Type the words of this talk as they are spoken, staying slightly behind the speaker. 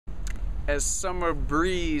as summer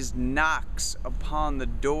breeze knocks upon the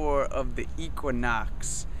door of the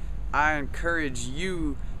equinox, I encourage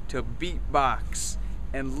you to beatbox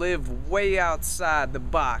and live way outside the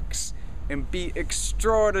box and be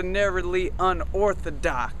extraordinarily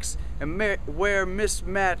unorthodox and wear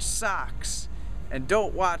mismatched socks and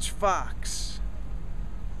don't watch Fox.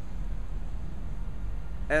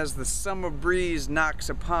 As the summer breeze knocks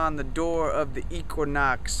upon the door of the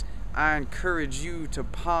equinox, I encourage you to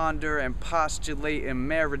ponder and postulate and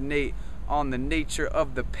marinate on the nature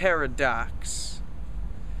of the paradox.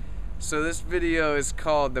 So this video is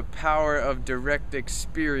called The Power of Direct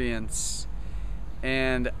Experience,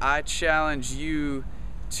 and I challenge you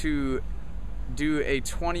to do a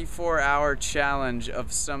 24-hour challenge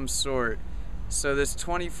of some sort. So this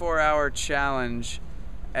 24-hour challenge,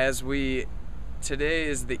 today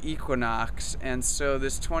is the equinox, and so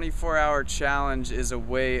this 24-hour challenge is a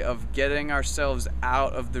way of getting ourselves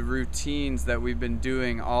out of the routines that we've been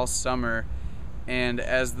doing all summer. And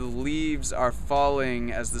as the leaves are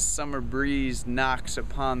falling, as the summer breeze knocks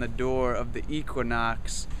upon the door of the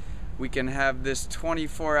equinox, we can have this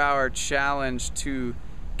 24-hour challenge to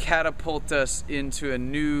catapult us into a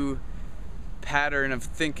new pattern of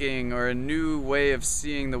thinking or a new way of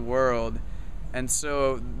seeing the world. And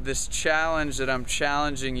so this challenge that I'm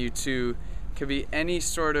challenging you to could be any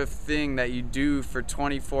sort of thing that you do for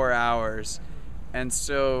 24 hours. And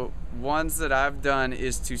so ones that I've done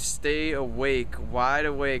is to stay awake, wide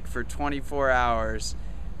awake for 24 hours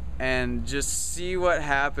and just see what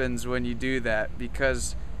happens when you do that,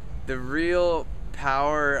 because the real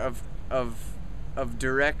power of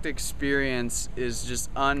direct experience is just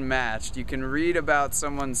unmatched. You can read about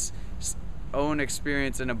someone's own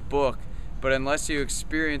experience in a book, but unless you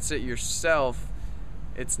experience it yourself,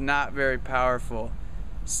 it's not very powerful.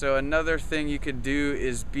 So another thing you could do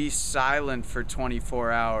is be silent for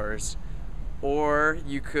 24 hours, or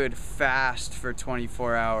you could fast for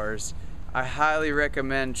 24 hours. I highly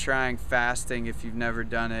recommend trying fasting if you've never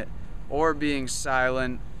done it, or being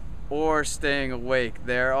silent, or staying awake.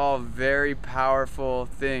 They're all very powerful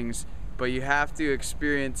things, but you have to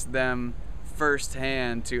experience them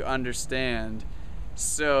firsthand to understand.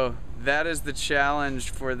 So that is the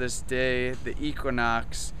challenge for this day, the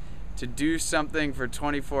equinox, to do something for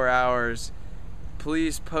 24 hours.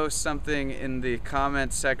 Please post something in the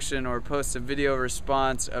comment section or post a video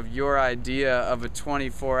response of your idea of a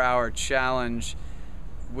 24-hour challenge,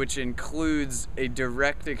 which includes a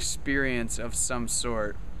direct experience of some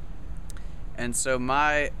sort. And so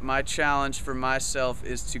my challenge for myself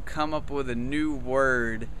is to come up with a new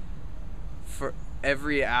word for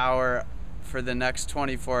every hour for the next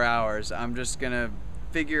 24 hours. I'm just gonna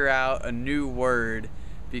figure out a new word,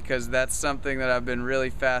 because that's something that I've been really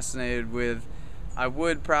fascinated with. I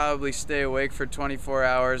would probably stay awake for 24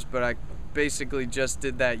 hours, but I basically just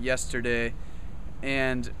did that yesterday.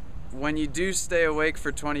 And when you do stay awake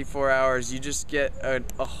for 24 hours, you just get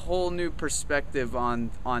a whole new perspective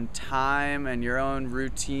on time and your own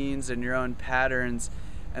routines and your own patterns.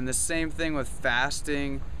 And the same thing with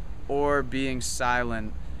fasting or being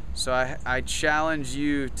silent. So I challenge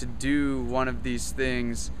you to do one of these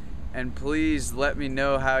things, and please let me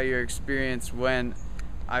know how your experience went.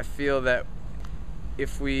 I feel that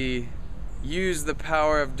if we use the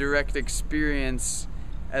power of direct experience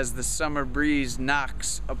as the summer breeze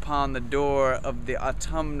knocks upon the door of the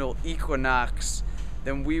autumnal equinox,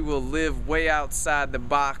 then we will live way outside the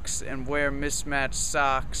box and wear mismatched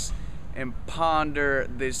socks and ponder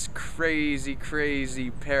this crazy, crazy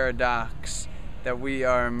paradox that we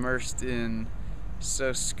are immersed in.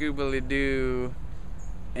 So scoobily-doo,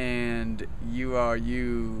 and you are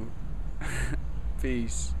you.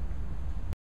 Peace.